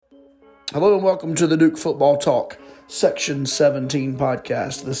Hello and welcome to the Duke Football Talk, Section 17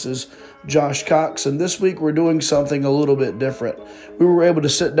 podcast. This is Josh Cox, and this week we're doing something a little bit different. We were able to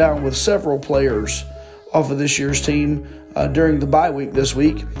sit down with several players off of this year's team during the bye week this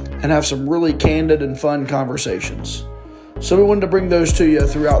week and have some really candid and fun conversations. So we wanted to bring those to you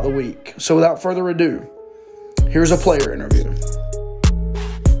throughout the week. So without further ado, here's a player interview.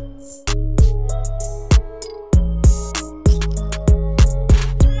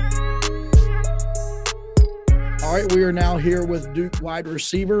 All right, we are now here with Duke wide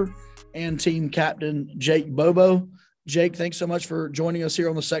receiver and team captain Jake Bobo. Jake, thanks so much for joining us here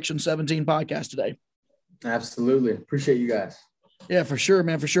on the Section 17 podcast today. Absolutely. Appreciate you guys. Yeah, for sure,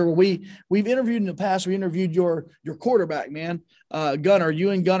 man, for sure. Well, we've interviewed in the past. We interviewed your quarterback, man, Gunner.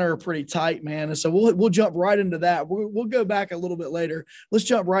 You and Gunner are pretty tight, man, and so we'll jump right into that. We'll go back a little bit later. Let's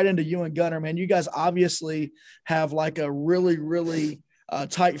jump right into you and Gunner, man. You guys obviously have like a really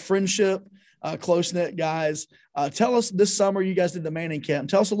tight friendship. Close-knit guys. Tell us, this summer you guys did the Manning camp.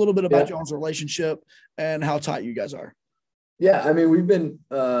 Tell us a little bit about y'all's relationship and how tight you guys are. Yeah, I mean, we've been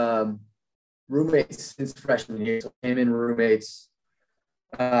roommates since freshman year. So came in roommates,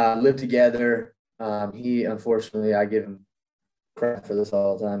 lived together. He, unfortunately, I give him credit for this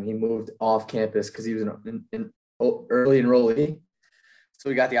all the time. He moved off campus because he was an early enrollee. So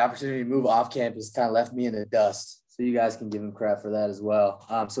we got the opportunity to move off campus, kind of left me in the dust. So you guys can give him credit for that as well.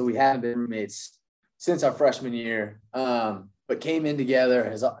 So we haven't been roommates since our freshman year, but came in together.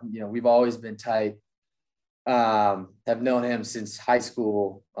 As you know, we've always been tight. Have known him since high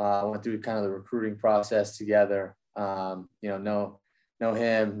school. Went through kind of the recruiting process together. Know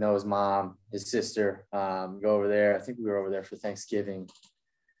him, know his mom, his sister. Go over there. I think we were over there for Thanksgiving,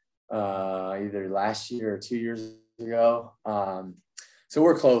 either last year or 2 years ago. So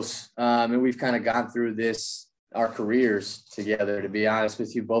we're close, and we've kind of gone through our careers together, to be honest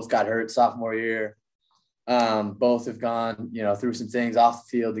with you. Both got hurt sophomore year. Both have gone, through some things off the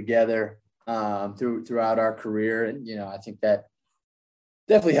field together throughout our career. And, I think that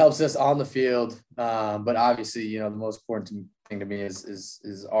definitely helps us on the field. But obviously, the most important thing to me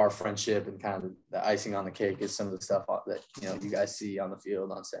is our friendship, and kind of the icing on the cake is some of the stuff that, you guys see on the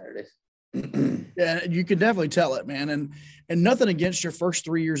field on Saturdays. Yeah, you could definitely tell it, man. And nothing against your first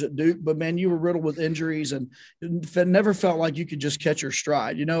 3 years at Duke, but man, you were riddled with injuries and never felt like you could just catch your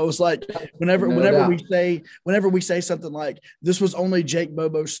stride. It was like whenever we say something like this was only Jake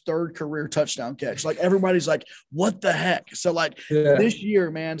Bobo's third career touchdown catch, like everybody's like, what the heck? So This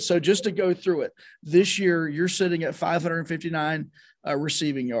year, man. So just to go through it, this year you're sitting at 559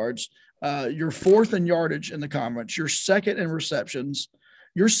 receiving yards. You're fourth in yardage in the conference. You're second in receptions.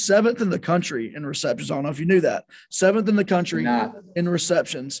 You're seventh in the country in receptions. I don't know if you knew that. Seventh in the country in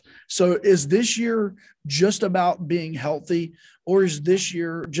receptions. So is this year just about being healthy, or is this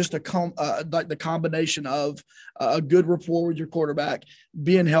year just like the combination of a good rapport with your quarterback,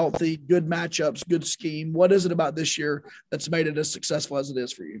 being healthy, good matchups, good scheme? What is it about this year that's made it as successful as it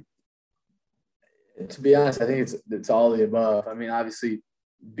is for you? To be honest, I think it's all of the above. I mean, obviously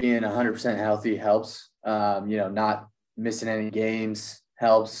being 100% healthy helps, not missing any games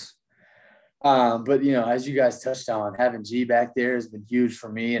helps. But, as you guys touched on, having G back there has been huge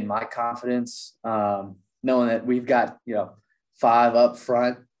for me and my confidence. Knowing that we've got, 5 up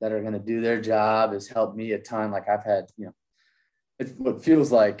front that are going to do their job has helped me a ton. Like I've had, it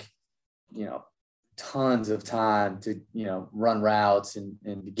feels like, tons of time to, run routes and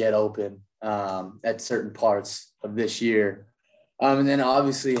to get open at certain parts of this year. And then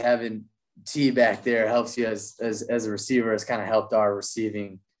obviously having T back there helps you as a receiver. Has kind of helped our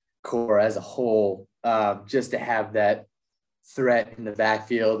receiving core as a whole, just to have that threat in the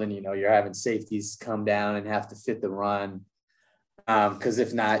backfield. And, you're having safeties come down and have to fit the run. Because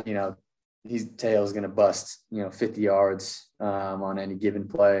if not, his tail is going to bust, 50 yards on any given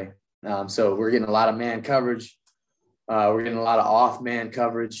play. So we're getting a lot of man coverage. We're getting a lot of off-man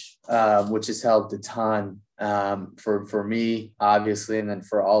coverage, which has helped a ton. For me, obviously, and then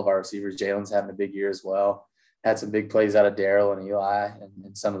for all of our receivers. Jalen's having a big year as well. Had some big plays out of Daryl and Eli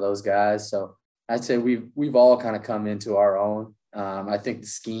and some of those guys. So I'd say we've all kind of come into our own. I think the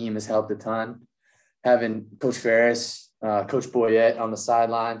scheme has helped a ton. Having Coach Ferris, Coach Boyette on the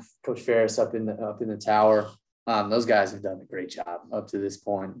sideline, Coach Ferris up in the tower. Those guys have done a great job up to this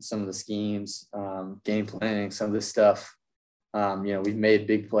point. Some of the schemes, game planning, some of this stuff. We've made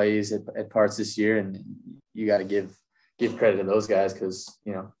big plays at parts this year, and you got to give credit to those guys because,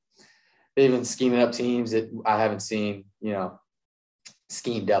 they've been scheming up teams that I haven't seen,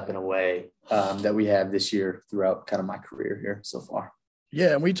 schemed up in a way that we have this year throughout kind of my career here so far.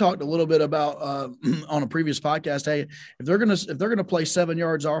 Yeah, and we talked a little bit about on a previous podcast. Hey, if they're gonna play 7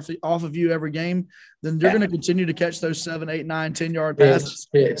 yards off of you every game, then they're gonna continue to catch those 7, 8, 9, 10-yard passes.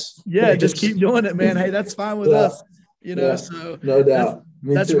 Yeah, just keep doing it, man. Hey, that's fine with us. So no doubt.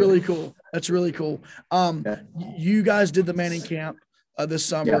 That's really cool. That's really cool. You guys did the Manning camp this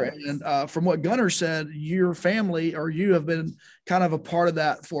summer, and from what Gunner said, your family or you have been kind of a part of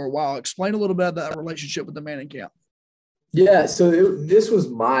that for a while. Explain a little bit about that relationship with the Manning camp. Yeah, so this was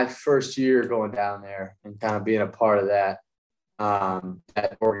my first year going down there and kind of being a part of that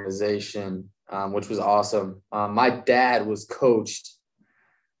organization, which was awesome. My dad was coached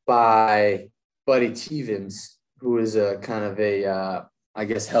by Buddy Tevens, who is a kind of I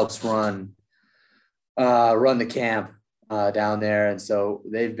guess helps run the camp down there, and so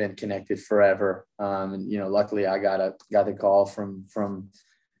they've been connected forever. And luckily I got the call from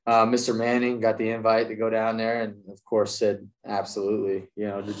Mr. Manning, got the invite to go down there, and of course said absolutely,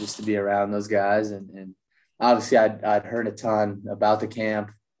 to be around those guys. And obviously I'd heard a ton about the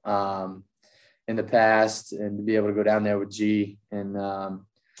camp in the past, and to be able to go down there with G and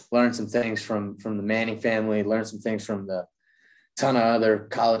learn some things from the Manning family, learn some things from the ton of other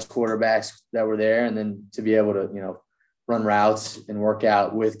college quarterbacks that were there, and then to be able to, run routes and work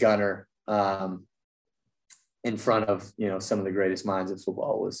out with Gunner in front of, some of the greatest minds of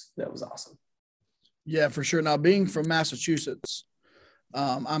football that was awesome. Yeah, for sure. Now, being from Massachusetts,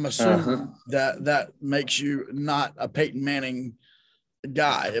 I'm assuming that makes you not a Peyton Manning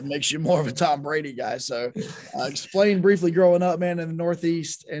guy. It makes you more of a Tom Brady guy. So explain briefly growing up, man, in the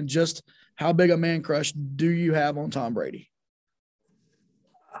Northeast, and just how big a man crush do you have on Tom Brady?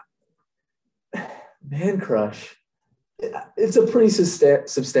 Man crush. It's a pretty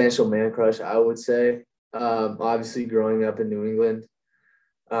substantial man crush, I would say. Obviously, growing up in New England,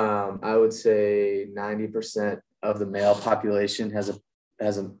 I would say 90% of the male population has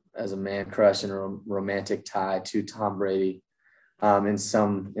a man crush and a romantic tie to Tom Brady,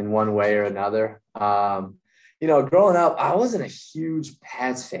 in one way or another. Growing up, I wasn't a huge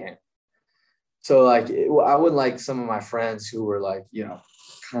Pats fan, so I wouldn't like some of my friends who were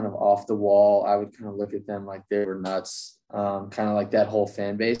kind of off the wall. I would kind of look at them like they were nuts, kind of like that whole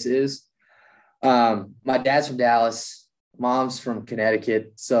fan base is. My dad's from Dallas, mom's from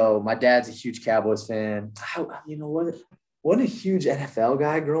Connecticut. So my dad's a huge Cowboys fan. Wasn't a huge NFL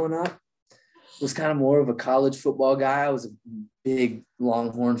guy growing up. Was kind of more of a college football guy. I was a big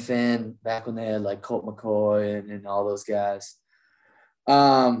Longhorn fan back when they had Colt McCoy and all those guys.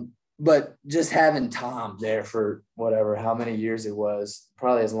 But just having Tom there for how many years it was,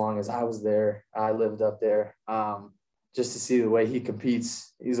 probably as long as I was there, I lived up there, just to see the way he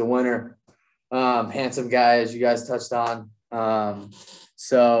competes. He's a winner. Handsome guy, as you guys touched on.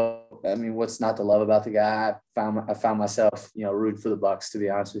 So, what's not to love about the guy? I found myself, rooting for the Bucs, to be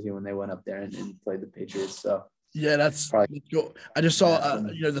honest with you, when they went up there and played the Patriots. So, yeah, that's cool. I just saw,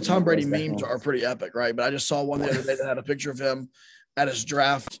 the Tom Brady memes are pretty epic, right? But I just saw one the other day that had a picture of him at his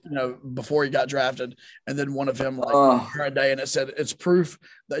draft, before he got drafted, and then one of him a day, and it said, "It's proof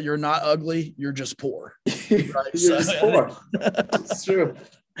that you're not ugly, you're just poor." Right? You're just poor. It's true.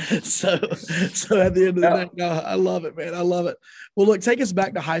 So at the end of the day, no, I love it, man. I love it. Well, look, take us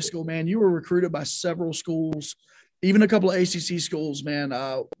back to high school, man. You were recruited by several schools, even a couple of ACC schools, man.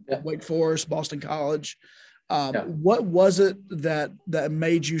 Wake Forest, Boston College. What was it that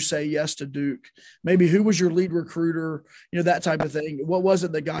made you say yes to Duke? Maybe who was your lead recruiter? That type of thing. What was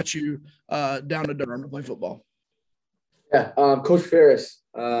it that got you down to Durham to play football? Yeah, Coach Ferris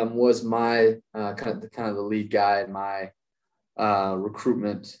was my kind of the lead guy in my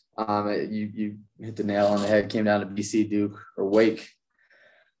recruitment. You hit the nail on the head. Came down to BC, Duke, or Wake.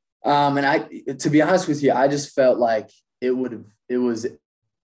 And to be honest with you, I just felt like it was,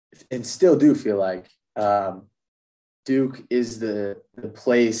 and still do feel like Duke is the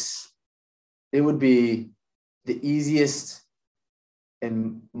place. It would be the easiest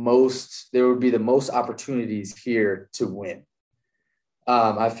and there would be the most opportunities here to win.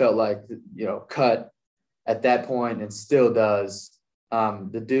 I felt like, Cut at that point, and still does,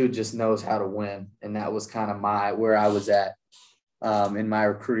 the dude just knows how to win. And that was kind of where I was at in my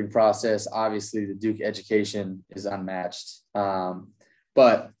recruiting process. Obviously the Duke education is unmatched.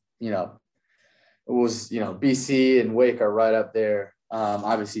 But, it was, BC and Wake are right up there.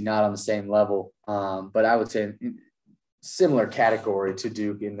 Obviously not on the same level. But I would say similar category to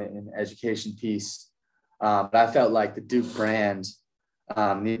Duke in the education piece. But I felt like the Duke brand,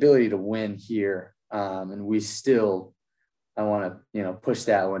 the ability to win here, and we still, I want to, push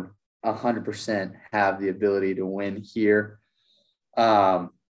that one 100%, have the ability to win here.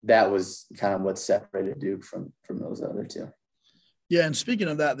 That was kind of what separated Duke from those other two. Yeah, and speaking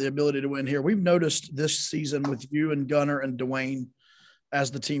of that, the ability to win here, we've noticed this season with you and Gunner and Dwayne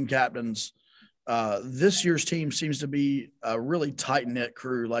as the team captains. This year's team seems to be a really tight knit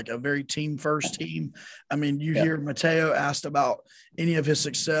crew, like a very team first team. I mean, you hear Mateo asked about any of his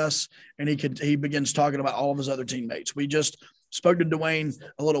success, and he begins talking about all of his other teammates. We just spoke to Dwayne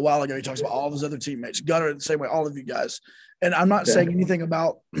a little while ago. He talks about all of his other teammates. Gunner the same way, all of you guys. And I'm not saying anything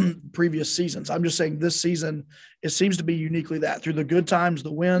about previous seasons. I'm just saying this season, it seems to be uniquely that through the good times,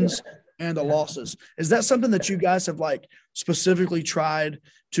 the wins, and the losses. Is that something that you guys have like specifically tried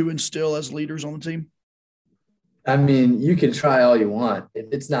to instill as leaders on the team? I mean, you can try all you want. If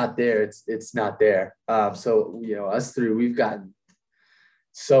it's not there, it's not there. So, us three, we've gotten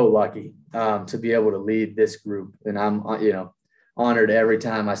so lucky to be able to lead this group. And I'm, honored every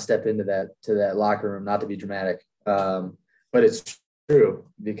time I step into that locker room, not to be dramatic. But it's true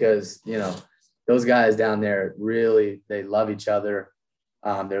because, those guys down there really, they love each other.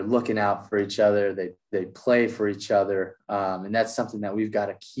 They're looking out for each other. They play for each other. And that's something that we've got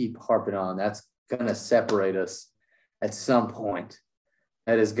to keep harping on. That's going to separate us at some point.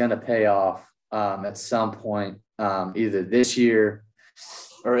 That is going to pay off at some point, either this year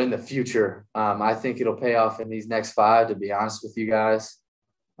or in the future. I think it'll pay off in these next 5, to be honest with you guys,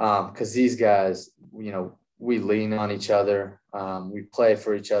 because these guys, we lean on each other. We play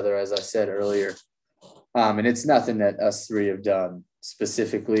for each other, as I said earlier. And it's nothing that us three have done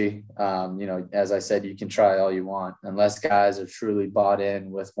specifically. As I said, you can try all you want. Unless guys are truly bought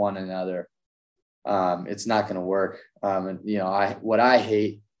in with one another, it's not going to work. What I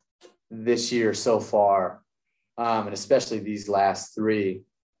hate this year so far, and especially these last 3,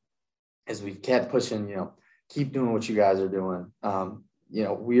 is we've kept pushing, keep doing what you guys are doing.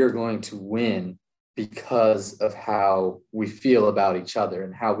 We are going to win because of how we feel about each other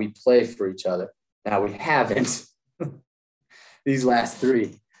and how we play for each other. Now, we haven't these last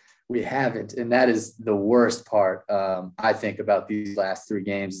 3. We haven't. And that is the worst part, I think, about these last 3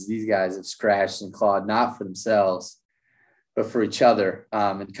 games is these guys have scratched and clawed, not for themselves, but for each other.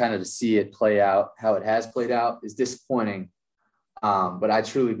 And kind of to see it play out how it has played out is disappointing. But I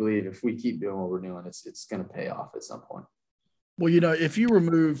truly believe if we keep doing what we're doing, it's going to pay off at some point. Well, if you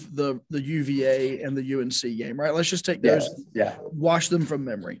remove the UVA and the UNC game, right? Let's just take those, wash them from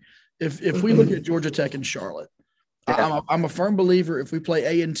memory. If we look at Georgia Tech and Charlotte, I'm a firm believer if we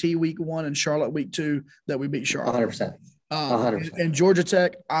play A&T week 1 and Charlotte week 2 that we beat Charlotte. 100%. 100%. And Georgia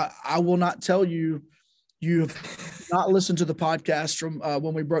Tech, I will not tell you have not listened to the podcast from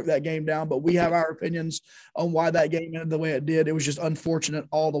when we broke that game down, but we have our opinions on why that game ended the way it did. It was just unfortunate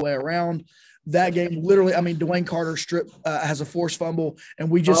all the way around. That game, literally, Dwayne Carter has a forced fumble, and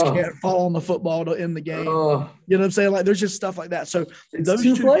we just can't fall on the football to end the game. You know what I'm saying? Like, there's just stuff like that. So it's those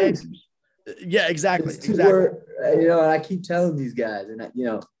 2 plays. Games, yeah, exactly. And I keep telling these guys, and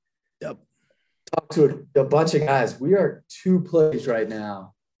talk to a bunch of guys. We are 2 plays right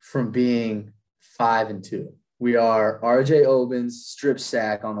now from being 5-2. We are RJ Oben's strip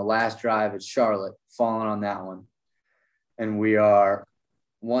sack on the last drive at Charlotte, falling on that one, and we are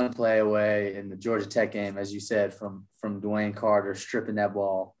 1 play away in the Georgia Tech game, as you said, from Dwayne Carter stripping that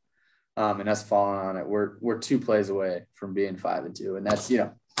ball, and us falling on it. We're 2 plays away from being 5-2, and that's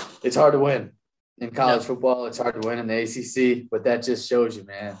it's hard to win in college football. It's hard to win in the ACC, but that just shows you,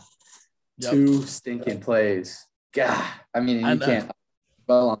 man. 2 stinking plays. God, you can't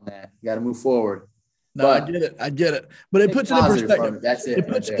dwell on that. You got to move forward. No, I get it. But it puts it in perspective. That's it.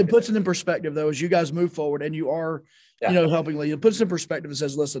 It puts it in perspective, though, as you guys move forward and you are, helping lead. It puts it in perspective and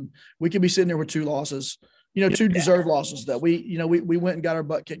says, listen, we could be sitting there with 2 losses, 2 deserved losses that we went and got our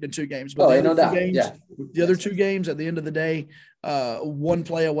butt kicked in 2 games. But the other 2 games, at the end of the day, 1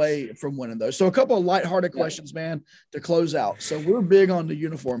 play away from winning those. So a couple of lighthearted questions, man, to close out. So we're big on the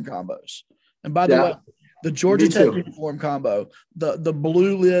uniform combos. And by the way, the Georgia Tech uniform combo, the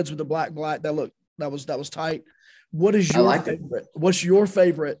blue lids with the black, that was tight. What is your favorite? What's your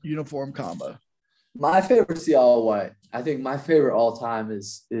favorite uniform combo? My favorite's the all white. I think my favorite all time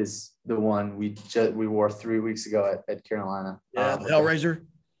is the one we wore 3 weeks ago at Carolina. Yeah, the Hellraiser.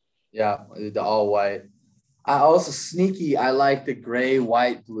 Yeah, the all white. I like the gray,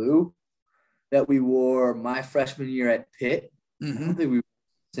 white, blue that we wore my freshman year at Pitt. I don't think we've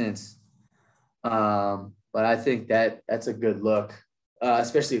since. But I think that's a good look,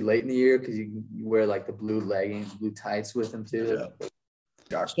 especially late in the year because you wear like the blue leggings, blue tights with them too.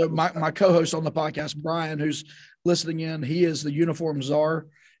 Yeah. So my co-host on the podcast, Brian, who's listening in, he is the uniform czar.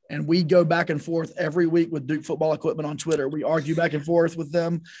 and we go back and forth every week with Duke Football Equipment on Twitter. We argue back and forth with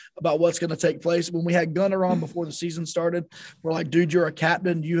them about what's going to take place. When we had Gunner on before the season started, we're like, dude, you're a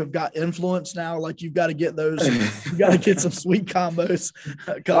captain. You have got influence now. Like, you've got to get those. You got to get some sweet combos.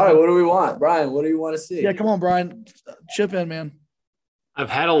 All right, what do we want? Brian, what do you want to see? Yeah, come on, Brian. Chip in, man. I've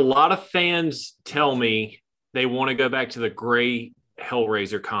had a lot of fans tell me they want to go back to the gray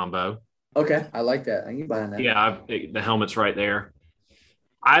Hellraiser combo. Okay, I like that. I can buy that. Yeah, the helmet's right there.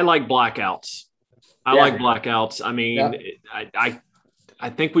 I like blackouts. I like blackouts. I mean, I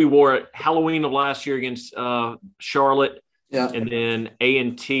think we wore it Halloween of last year against Charlotte. Yeah. And then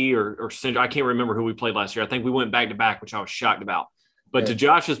A&T or Central. I can't remember who we played last year. I think we went back to back, which I was shocked about. But to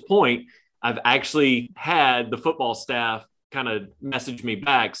Josh's point, I've actually had the football staff kind of message me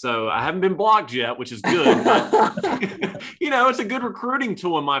back. So I haven't been blocked yet, which is good. But, it's a good recruiting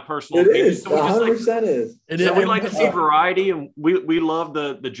tool in my personal opinion. It is. 100% is. So we like to see variety, and we love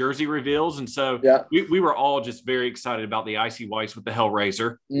the jersey reveals. And so we were all just very excited about the Icy Whites with the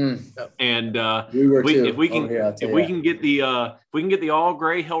Hellraiser. And we were too. If we can get the all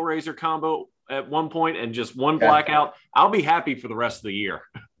gray Hellraiser combo at one point and just one blackout, I'll be happy for the rest of the year.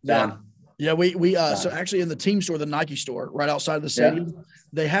 Yeah. Yeah, we so actually in the team store, the Nike store right outside of the stadium,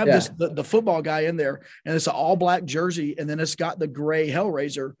 they have the football guy in there, and it's an all black jersey, and then it's got the gray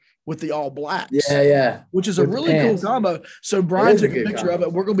Hellraiser with the all blacks. Yeah. Which is a really cool combo. So Brian took a picture of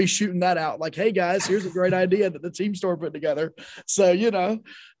it. We're gonna be shooting that out. Like, hey guys, here's a great idea that the team store put together. So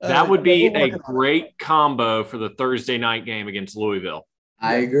that would be a great combo for the Thursday night game against Louisville.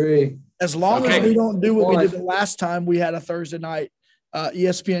 I agree. As long as we don't do what we did the last time we had a Thursday night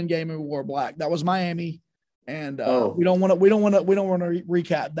ESPN game and we wore black. That was Miami, and we don't want to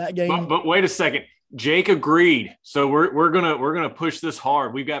recap that game. But wait a second, Jake agreed. So we're gonna push this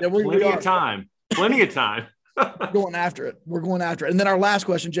hard. We've got plenty of time. We're going after it. And then our last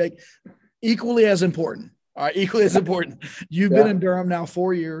question, Jake, equally as important. All right, equally as important. You've been in Durham now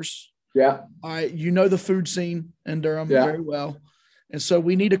 4 years. Yeah. All right, the food scene in Durham very well, and so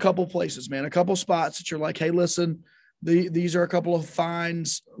we need a couple places, man, a couple spots that you're like, hey, listen. These are a couple of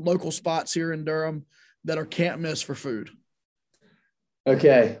finds, local spots here in Durham that are can't miss for food.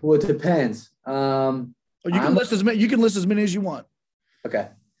 Okay, well, it depends. You can list as many as you want. Okay,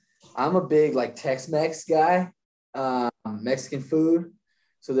 I'm a big Tex-Mex guy, Mexican food.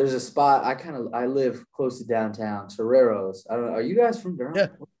 So there's a spot I live close to downtown, Toreros. I don't know. Are you guys from Durham?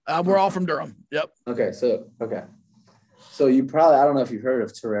 Yeah, we're all from Durham. Yep. Okay, so you probably I don't know if you've heard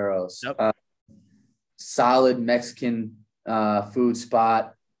of Toreros. Yep. Solid Mexican food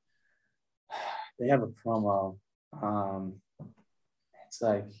spot. They have a promo. It's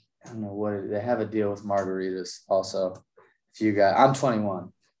like, I don't know they have a deal with margaritas also. If you guys, I'm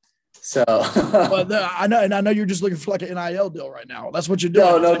 21. So I know you're just looking for like an NIL deal right now. That's what you're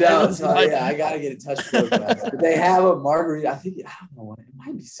doing. No doubt. So, I gotta get in touch with those guys. But they have a margarita. I don't know what it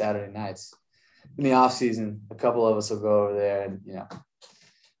might be Saturday nights. In the off season, a couple of us will go over there and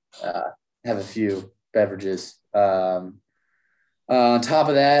have a few beverages. On top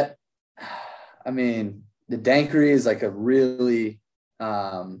of that, I mean, the Dankery is like a really,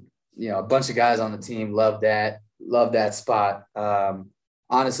 a bunch of guys on the team love that spot.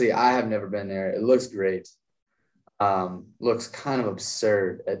 Honestly, I have never been there. It looks great. Looks kind of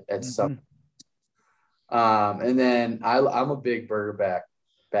absurd at some. And then I'm a big burger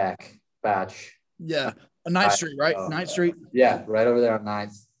back batch. Yeah, on 9th Street, right? 9th Street. Yeah, right over there on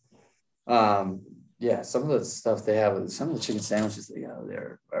 9th. Yeah, some of the stuff they have, some of the chicken sandwiches they got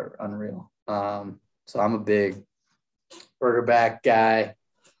there are unreal. So I'm a big burger back guy.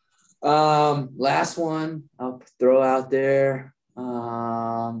 Last one I'll throw out there.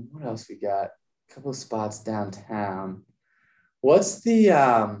 What else we got? A couple of spots downtown. It's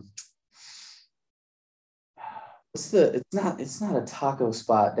not a taco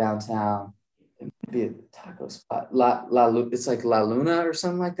spot downtown. It might be a taco spot. It's like La Luna or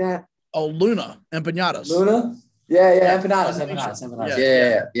something like that. Oh, Luna, empanadas. Luna? Yeah, empanadas.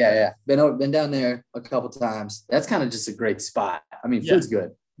 Yeah. Been down there a couple times. That's kind of just a great spot. I mean, food's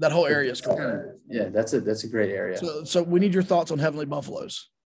good. That whole area is cool. Yeah, that's a great area. So we need your thoughts on Heavenly Buffaloes.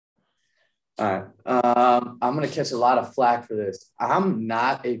 All right. I'm gonna catch a lot of flack for this. I'm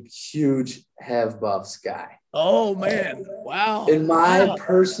not a huge Hev Buffs guy. Oh man! Wow. In my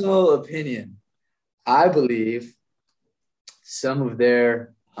personal opinion, I believe some of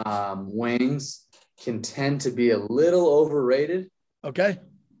their wings can tend to be a little overrated. Okay.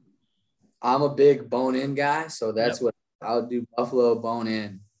 I'm a big bone-in guy, so that's what I'll do. Buffalo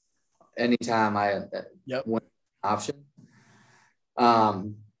bone-in anytime I win option.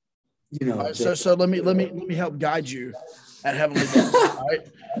 So let me help guide you. at Heavenly Bars, right?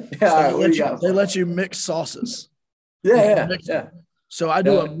 Yeah, So all right, what do you got? they let you mix sauces. Yeah. So I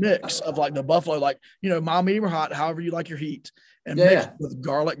do a mix of like the buffalo, like, mild, medium, or hot, however you like your heat, and mix with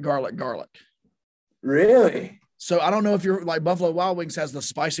garlic. Really? So I don't know if you're like Buffalo Wild Wings has the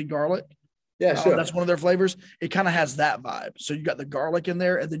spicy garlic. Yeah, sure. That's one of their flavors. It kind of has that vibe. So you got the garlic in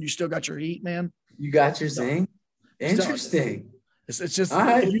there, and then you still got your heat, man. You got your zing? Interesting. It's just,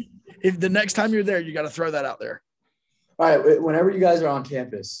 if the next time you're there, you got to throw that out there. All right. Whenever you guys are on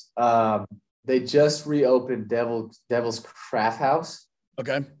campus, they just reopened Devil's Craft House.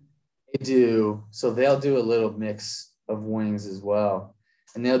 Okay. They'll do a little mix of wings as well.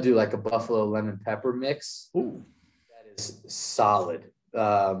 And they'll do like a buffalo lemon pepper mix. Ooh. That is solid.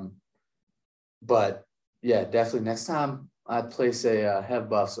 But yeah, definitely next time I place a Hev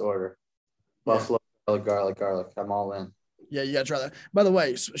Buffs order. Buffalo garlic. I'm all in. Yeah, you got to try that. By the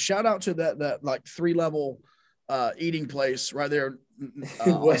way, shout out to that like 3-level eating place right there.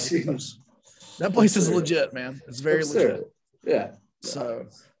 That place is legit, man. It's very legit. Yeah. So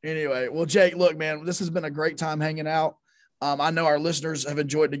anyway, well, Jake, look, man, this has been a great time hanging out. I know our listeners have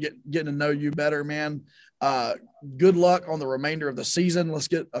enjoyed getting to know you better, man. Good luck on the remainder of the season. Let's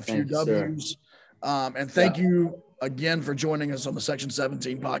get a few W's. And thank you again for joining us on the Section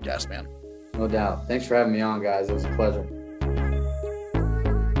 17 podcast, man. No doubt. Thanks for having me on, guys. It was a pleasure.